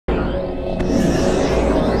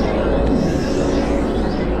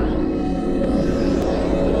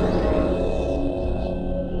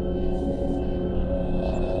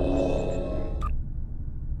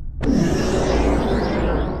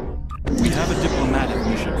diplomatic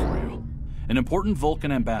mission for you. An important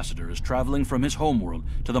Vulcan ambassador is traveling from his homeworld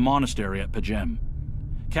to the monastery at P'Jem.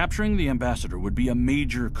 Capturing the ambassador would be a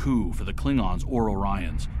major coup for the Klingons or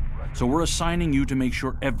Orions, so we're assigning you to make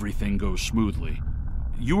sure everything goes smoothly.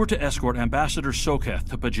 You are to escort Ambassador Soketh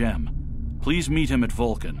to P'Jem. Please meet him at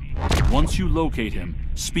Vulcan. Once you locate him,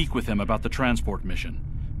 speak with him about the transport mission.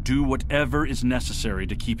 Do whatever is necessary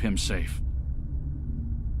to keep him safe.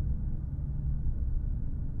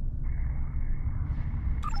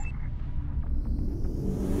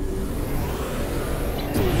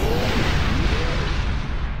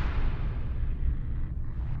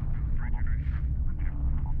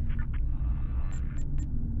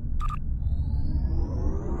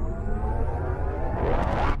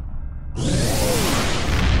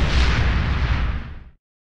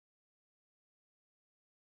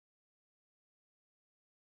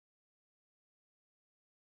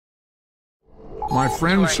 My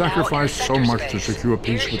friend sacrificed so much to secure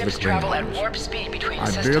peace with the Klingons.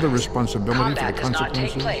 I bear the responsibility for the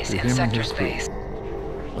consequences to him and his crew.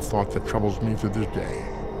 A thought that troubles me to this day.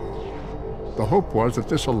 The hope was that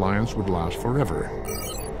this alliance would last forever.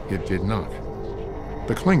 It did not.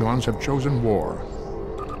 The Klingons have chosen war.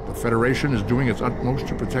 The Federation is doing its utmost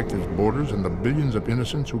to protect its borders and the billions of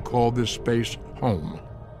innocents who call this space home.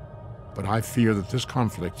 But I fear that this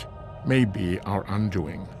conflict may be our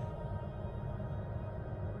undoing.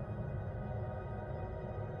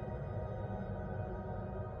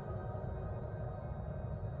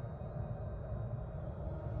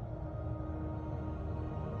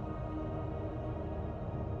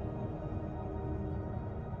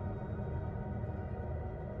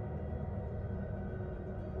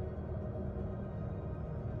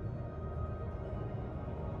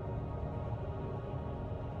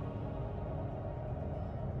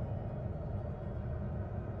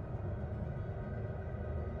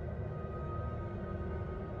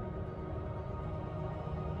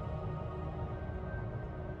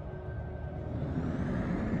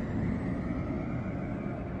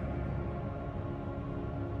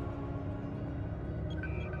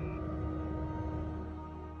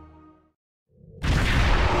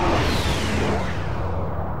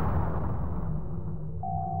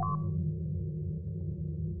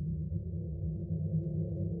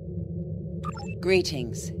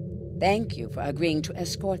 Greetings. Thank you for agreeing to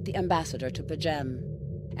escort the ambassador to P'Jem.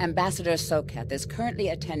 Ambassador Soketh is currently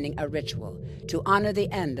attending a ritual to honor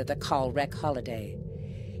the end of the Kal Rek holiday.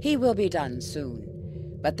 He will be done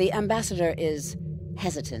soon, but the ambassador is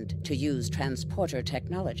hesitant to use transporter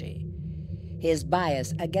technology. His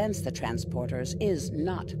bias against the transporters is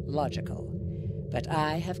not logical, but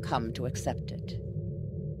I have come to accept it.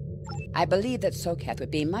 I believe that Soketh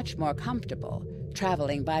would be much more comfortable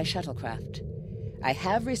traveling by shuttlecraft. I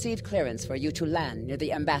have received clearance for you to land near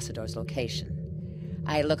the ambassador's location.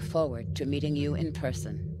 I look forward to meeting you in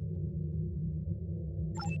person.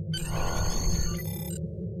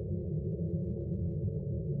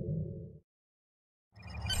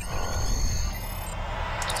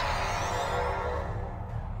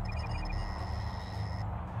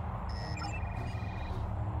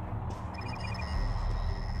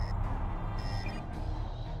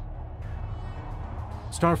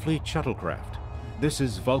 Starfleet shuttlecraft. This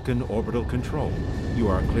is Vulcan Orbital Control. You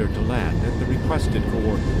are cleared to land at the requested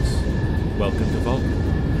coordinates. Welcome to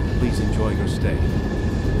Vulcan. Please enjoy your stay.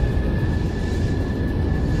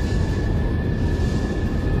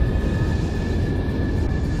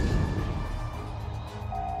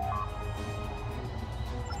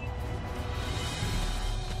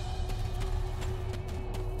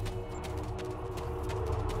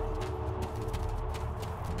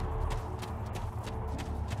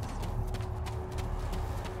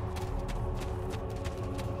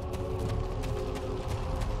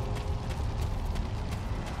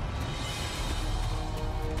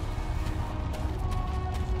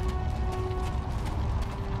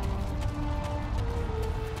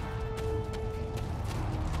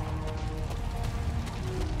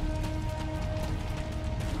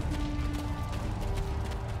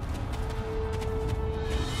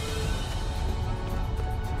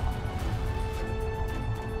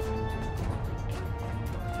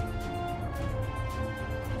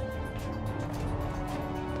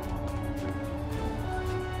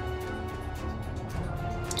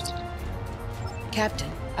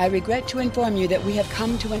 Captain, I regret to inform you that we have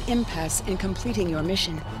come to an impasse in completing your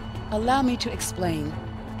mission. Allow me to explain.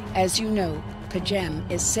 As you know, P'Jem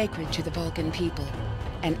is sacred to the Vulcan people,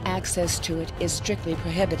 and access to it is strictly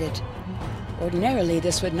prohibited. Ordinarily,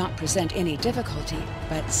 this would not present any difficulty,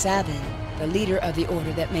 but Savin, the leader of the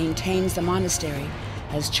order that maintains the monastery,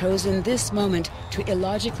 has chosen this moment to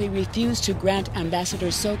illogically refuse to grant Ambassador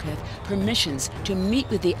Soketh permissions to meet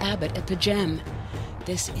with the abbot at P'Jem.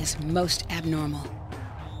 This is most abnormal.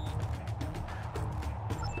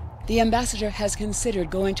 The ambassador has considered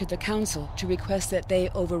going to the council to request that they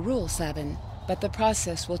overrule Sabin, but the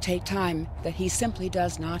process will take time that he simply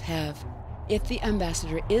does not have. If the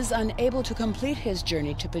ambassador is unable to complete his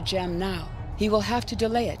journey to P'Jem now, he will have to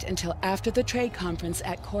delay it until after the trade conference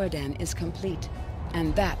at Corodan is complete,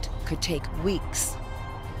 and that could take weeks.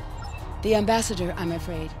 The ambassador, I'm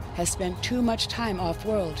afraid, has spent too much time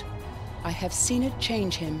off-world. I have seen it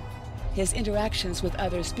change him. His interactions with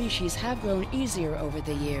other species have grown easier over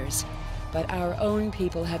the years, but our own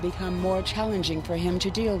people have become more challenging for him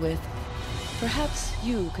to deal with. Perhaps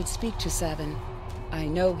you could speak to Sabin. I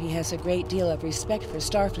know he has a great deal of respect for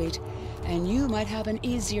Starfleet, and you might have an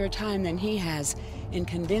easier time than he has in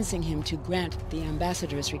convincing him to grant the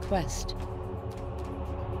ambassador's request.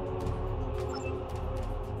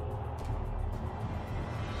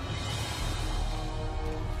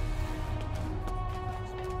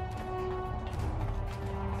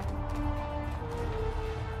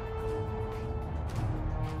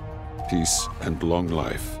 Peace and long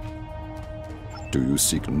life. Do you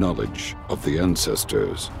seek knowledge of the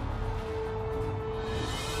ancestors?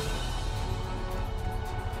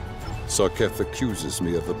 Soketh accuses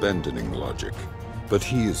me of abandoning logic, but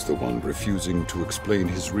he is the one refusing to explain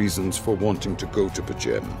his reasons for wanting to go to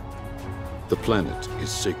P'Jem. The planet is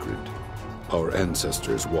sacred. Our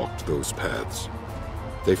ancestors walked those paths.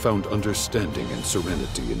 They found understanding and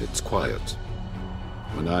serenity in its quiet.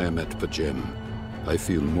 When I am at P'Jem, I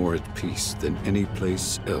feel more at peace than any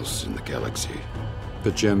place else in the galaxy.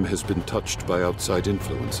 P'Jem has been touched by outside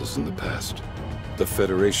influences in the past. The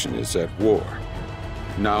Federation is at war.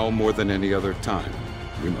 Now more than any other time,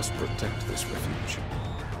 we must protect this refuge.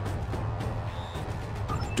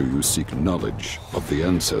 Do you seek knowledge of the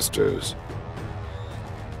ancestors?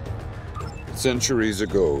 Centuries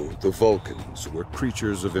ago, the Vulcans were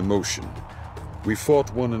creatures of emotion. We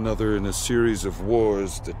fought one another in a series of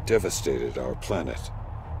wars that devastated our planet.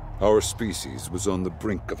 Our species was on the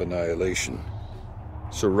brink of annihilation.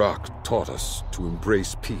 Serac taught us to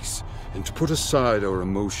embrace peace and to put aside our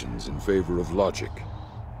emotions in favor of logic.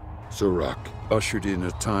 Serac ushered in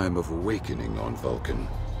a time of awakening on Vulcan.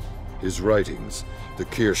 His writings, the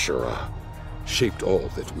Kir'Shara, shaped all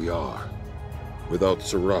that we are. Without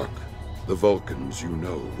Serac, the Vulcans you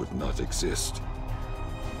know would not exist.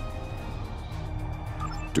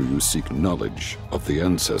 Do you seek knowledge of the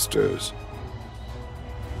ancestors?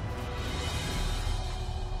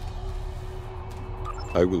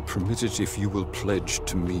 I will permit it if you will pledge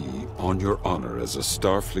to me, on your honor as a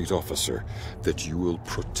Starfleet officer, that you will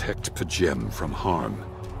protect P'Jem from harm.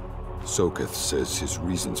 Soketh says his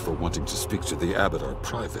reasons for wanting to speak to the Abbot are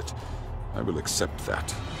private. I will accept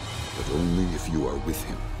that, but only if you are with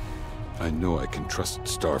him. I know I can trust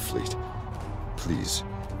Starfleet. Please,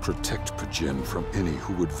 protect P'Jem from any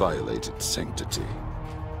who would violate its sanctity.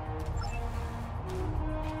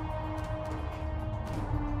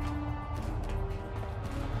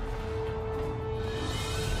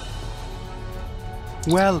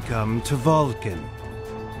 Welcome to Vulcan.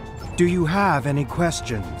 Do you have any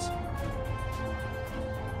questions?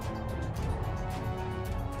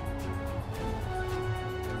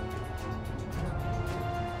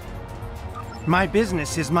 My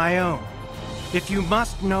business is my own. If you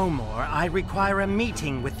must know more, I require a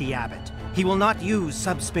meeting with the Abbot. He will not use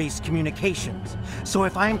subspace communications, so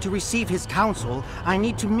if I am to receive his counsel, I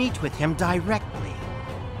need to meet with him directly.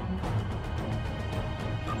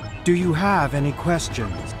 Do you have any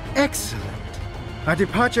questions? Excellent. Our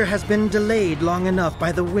departure has been delayed long enough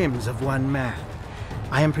by the whims of one man.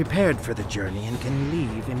 I am prepared for the journey and can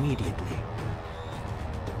leave immediately.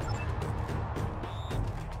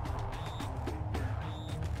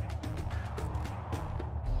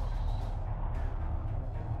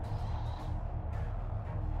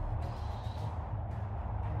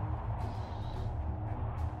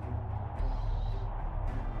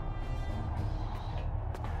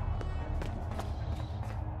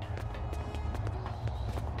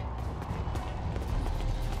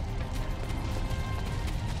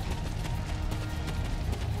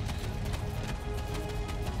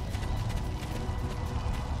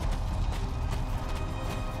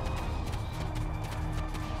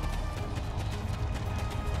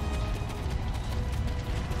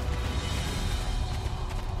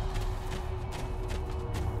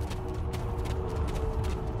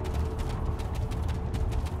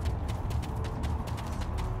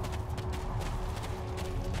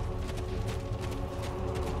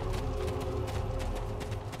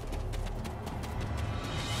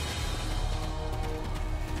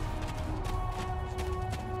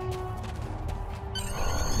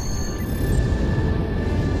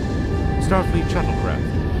 Starfleet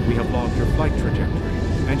shuttlecraft, we have logged your flight trajectory,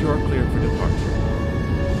 and you are cleared for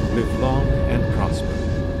departure. Live long and prosper.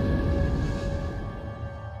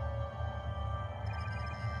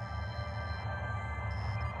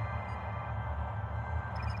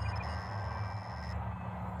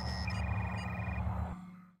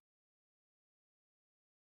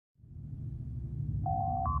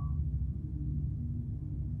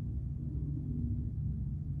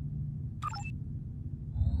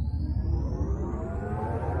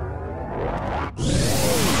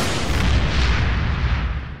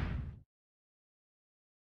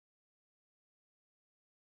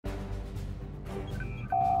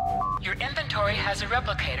 Your inventory has a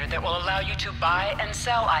replicator that will allow you to buy and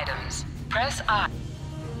sell items. Press I.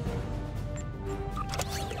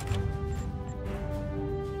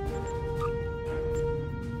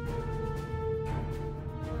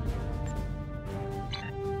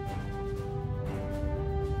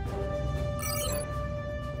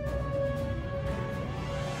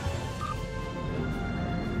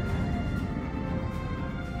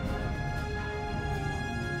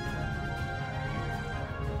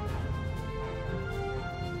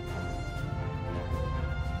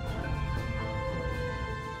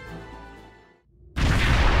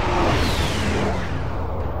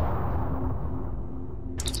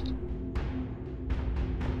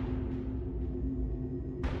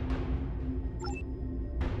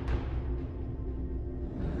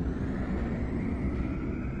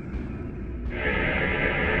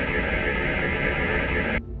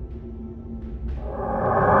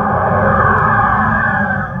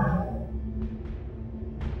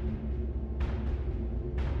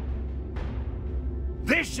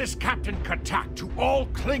 This is Captain Katak to all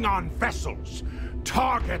Klingon vessels.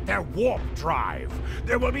 Target their warp drive.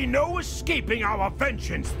 There will be no escaping our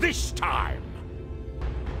vengeance this time.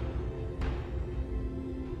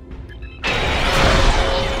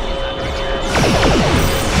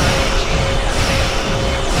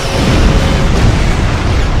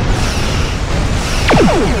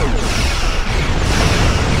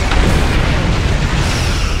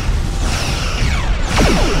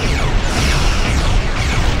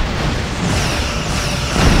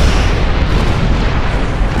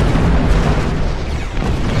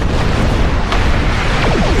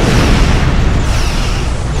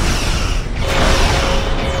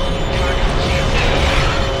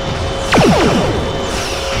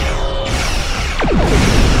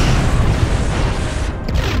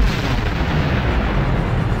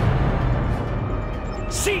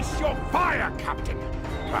 Cease your fire, Captain!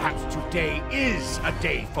 Perhaps today is a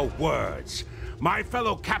day for words. My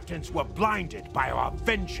fellow captains were blinded by our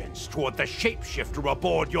vengeance toward the shapeshifter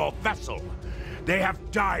aboard your vessel. They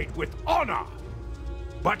have died with honor.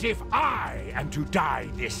 But if I am to die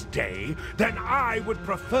this day, then I would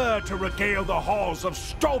prefer to regale the halls of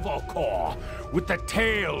Sto-vo-kor with the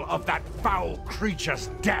tale of that foul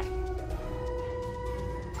creature's death.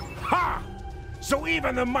 Ha! So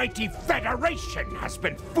even the mighty Federation has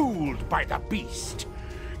been fooled by the beast.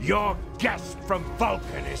 Your guest from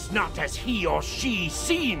Vulcan is not as he or she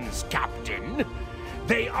seems, Captain.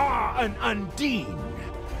 They are an Undine.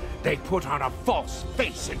 They put on a false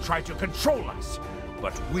face and try to control us.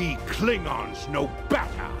 But we Klingons know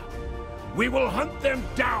better. We will hunt them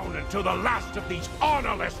down until the last of these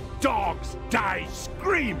honorless dogs dies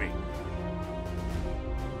screaming.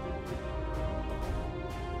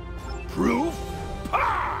 Proof?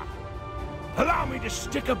 Pah! Allow me to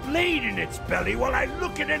stick a blade in its belly while I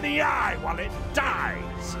look it in the eye while it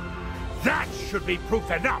dies. That should be proof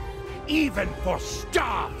enough, even for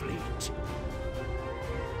Starfleet.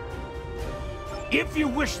 If you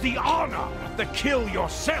wish the honor of the kill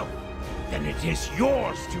yourself, then it is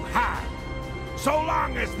yours to have. So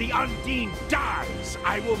long as the Undine dies,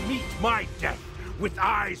 I will meet my death with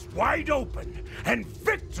eyes wide open and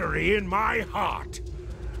victory in my heart.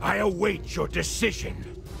 I await your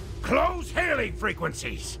decision. Close hailing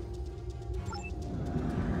frequencies!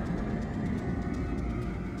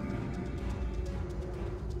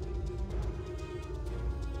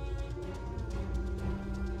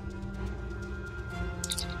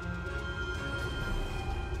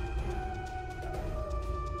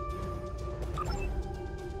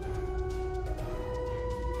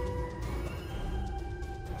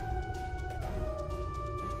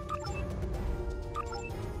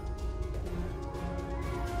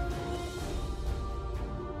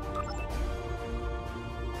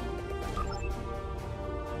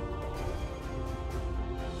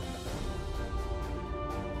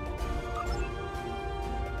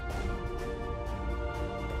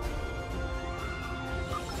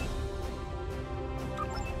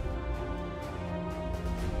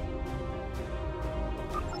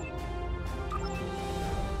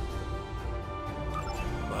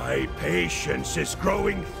 My patience is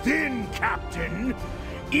growing thin, Captain.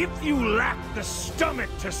 If you lack the stomach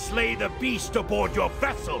to slay the beast aboard your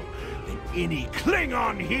vessel, then any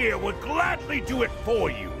Klingon here would gladly do it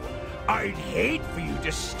for you. I'd hate for you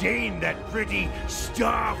to stain that pretty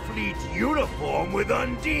Starfleet uniform with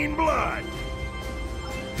Undine blood.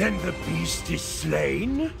 Then the beast is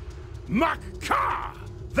slain? Mak-Ka!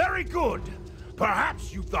 Very good.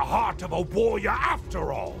 Perhaps you've the heart of a warrior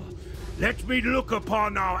after all. Let me look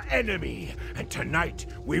upon our enemy, and tonight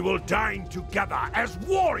we will dine together as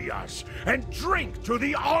warriors and drink to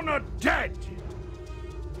the honored dead.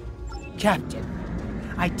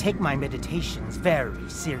 Captain, I take my meditations very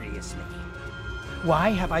seriously. Why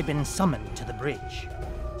have I been summoned to the bridge?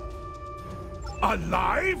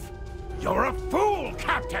 Alive? You're a fool,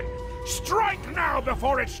 Captain! Strike now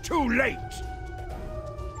before it's too late!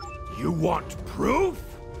 You want proof?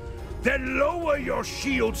 Then lower your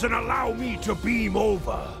shields and allow me to beam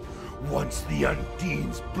over. Once the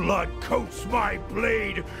Undine's blood coats my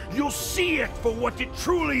blade, you'll see it for what it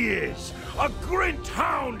truly is. A Grint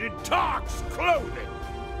hound in Tark's clothing.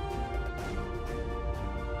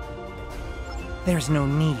 There's no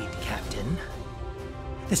need, Captain.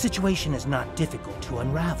 The situation is not difficult to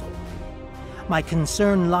unravel. My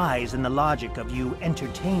concern lies in the logic of you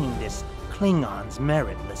entertaining this Klingon's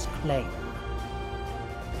meritless claim.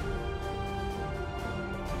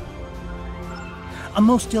 A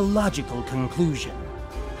most illogical conclusion.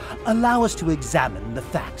 Allow us to examine the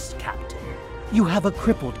facts, Captain. You have a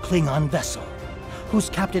crippled Klingon vessel, whose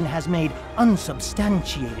captain has made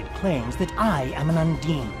unsubstantiated claims that I am an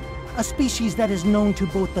Undine, a species that is known to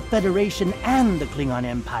both the Federation and the Klingon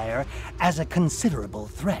Empire as a considerable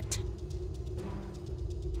threat.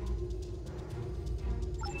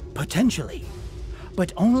 Potentially,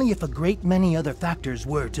 but only if a great many other factors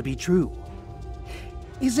were to be true.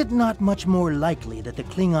 Is it not much more likely that the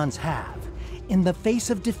Klingons have, in the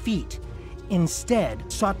face of defeat,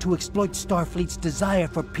 instead sought to exploit Starfleet's desire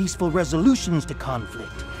for peaceful resolutions to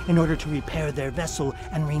conflict in order to repair their vessel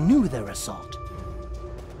and renew their assault?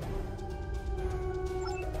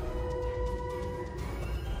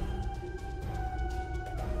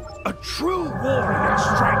 A true warrior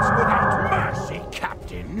strikes without mercy,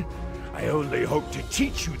 Captain. I only hope to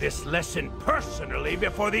teach you this lesson personally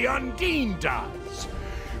before the Undine does.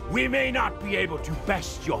 We may not be able to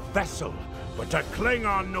best your vessel, but a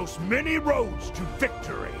Klingon knows many roads to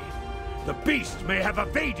victory. The beast may have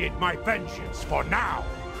evaded my vengeance for now,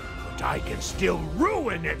 but I can still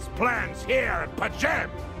ruin its plans here at P'Jem.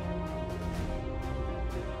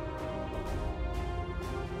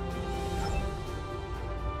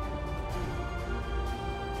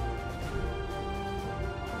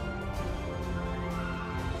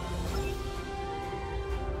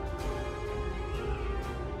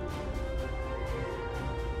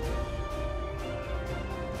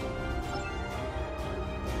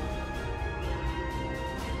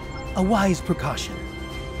 A wise precaution.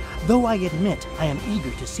 Though I admit I am eager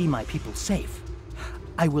to see my people safe,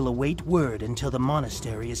 I will await word until the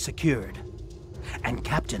monastery is secured. And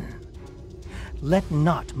Captain, let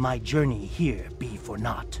not my journey here be for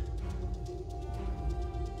naught.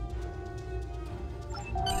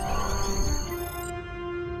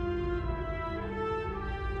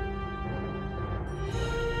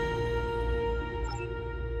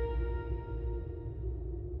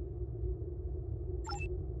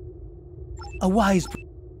 A wise...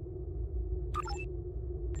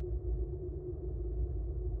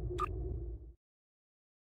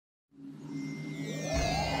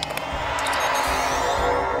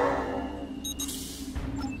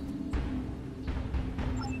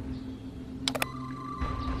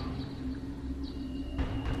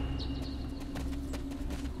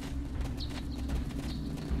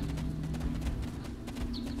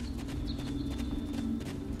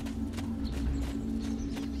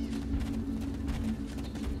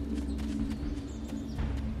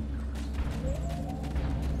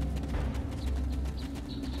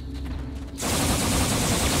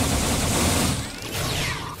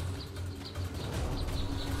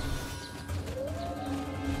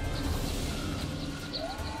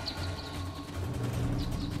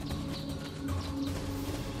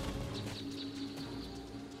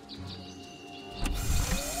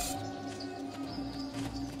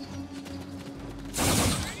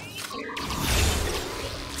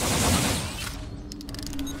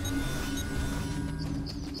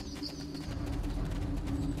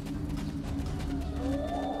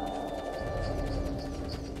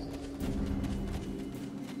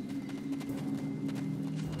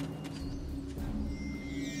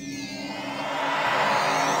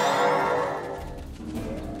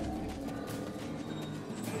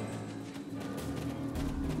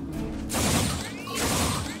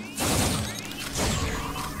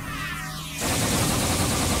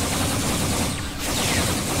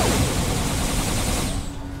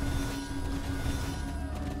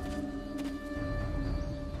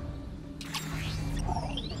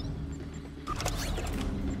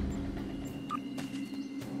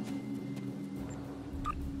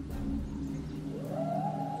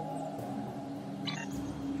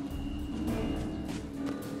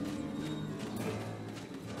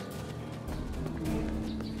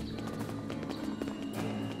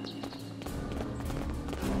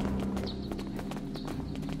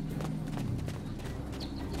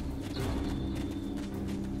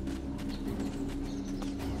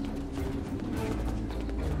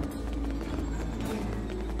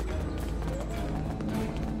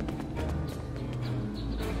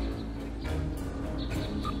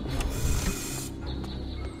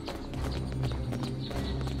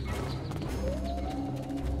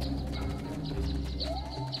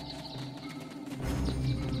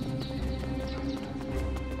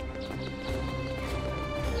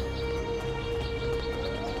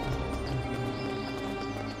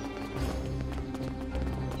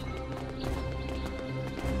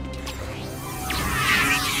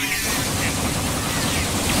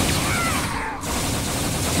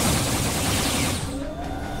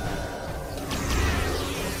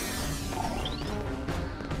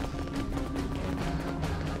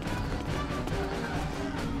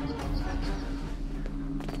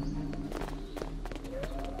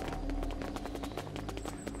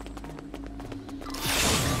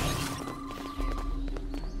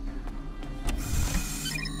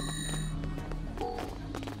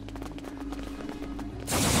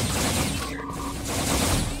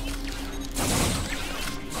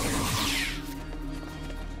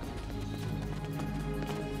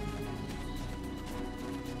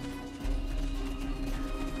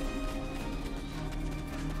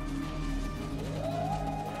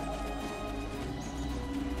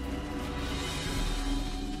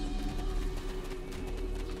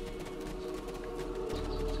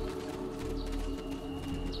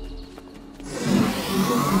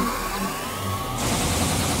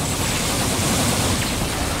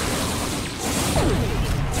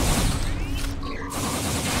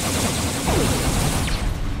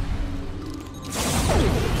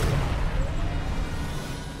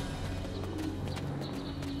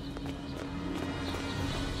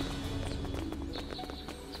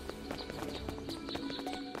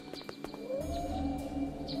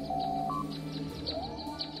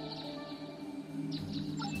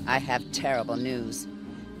 I have terrible news.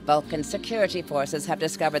 Vulcan security forces have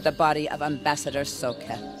discovered the body of Ambassador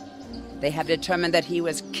Soketh. They have determined that he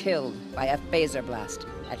was killed by a phaser blast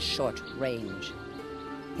at short range.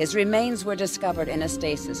 His remains were discovered in a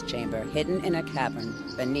stasis chamber hidden in a cavern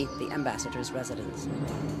beneath the Ambassador's residence.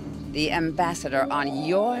 The Ambassador on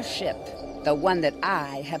your ship, the one that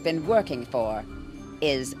I have been working for,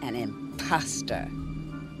 is an imposter.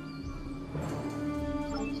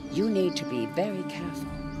 You need to be very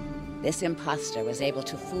careful. This imposter was able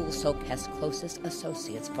to fool Soketh's closest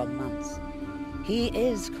associates for months. He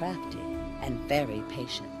is crafty and very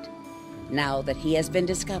patient. Now that he has been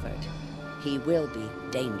discovered, he will be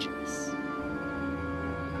dangerous.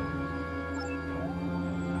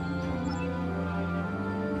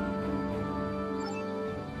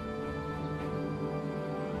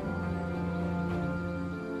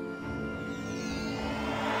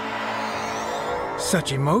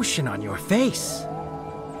 Such emotion on your face.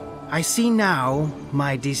 I see now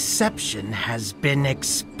my deception has been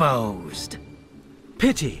exposed.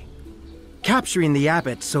 Pity. Capturing the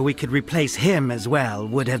abbot so we could replace him as well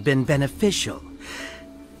would have been beneficial.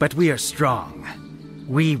 But we are strong.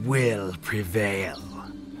 We will prevail.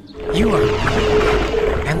 You are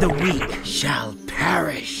weak, and the weak shall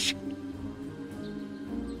perish.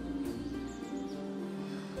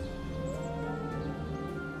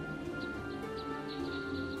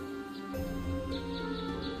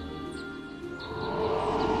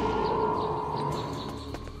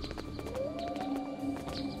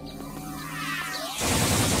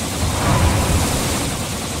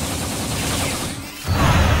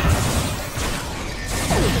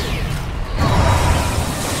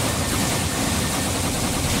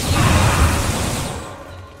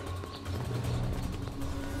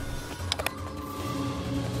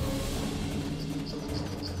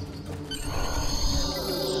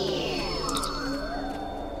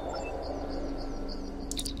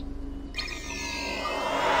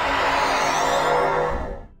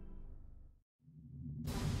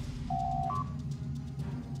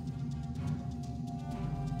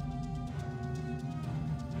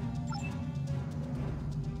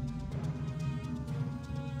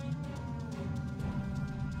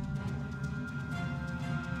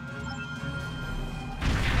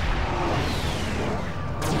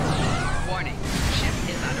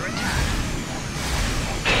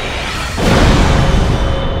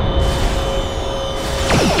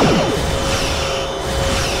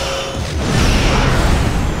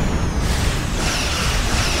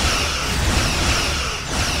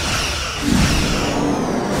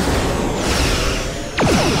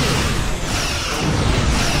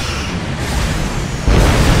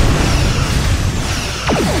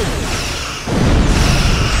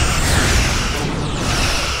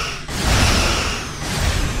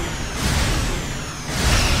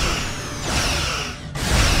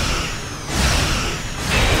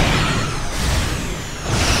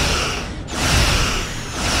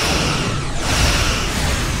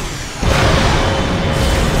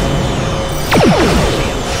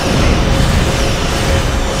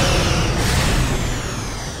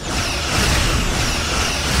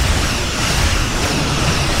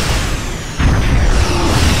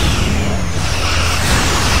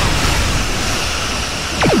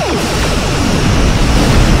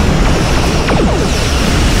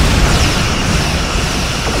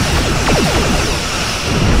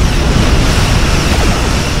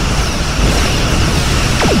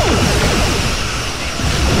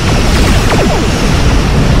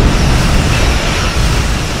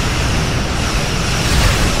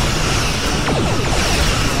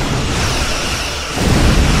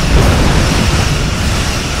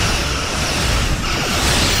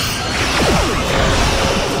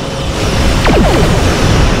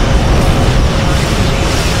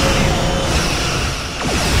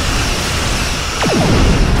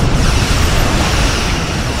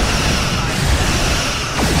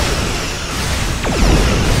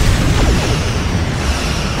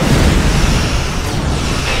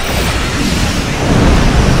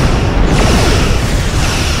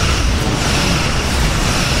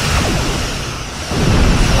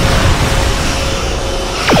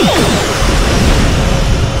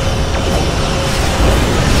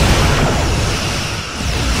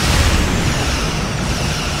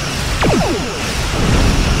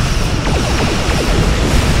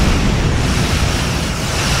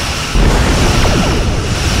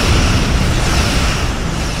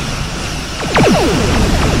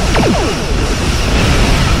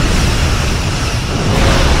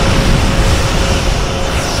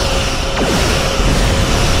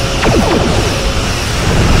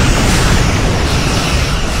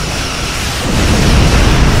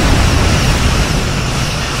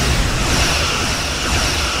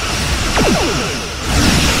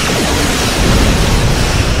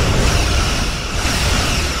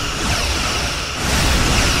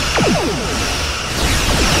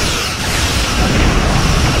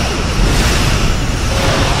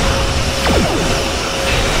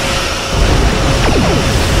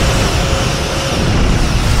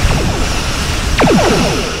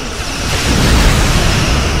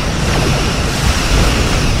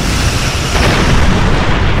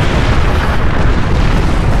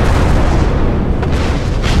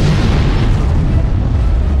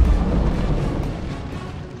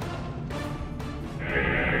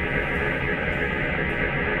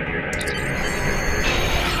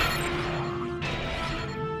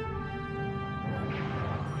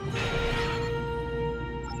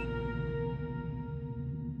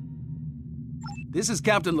 This is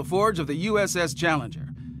Captain LaForge of the USS Challenger.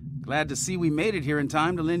 Glad to see we made it here in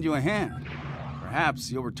time to lend you a hand.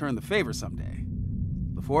 Perhaps you'll return the favor someday.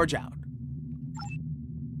 LaForge out.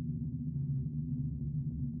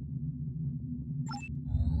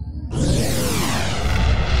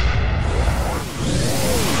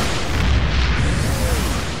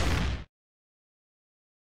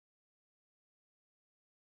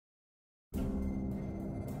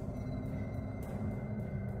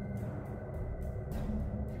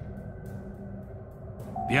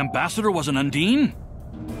 The Ambassador was an Undine?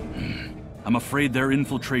 I'm afraid their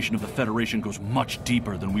infiltration of the Federation goes much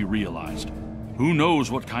deeper than we realized. Who knows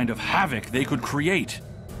what kind of havoc they could create?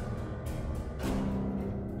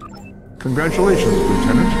 Congratulations,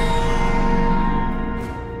 Lieutenant.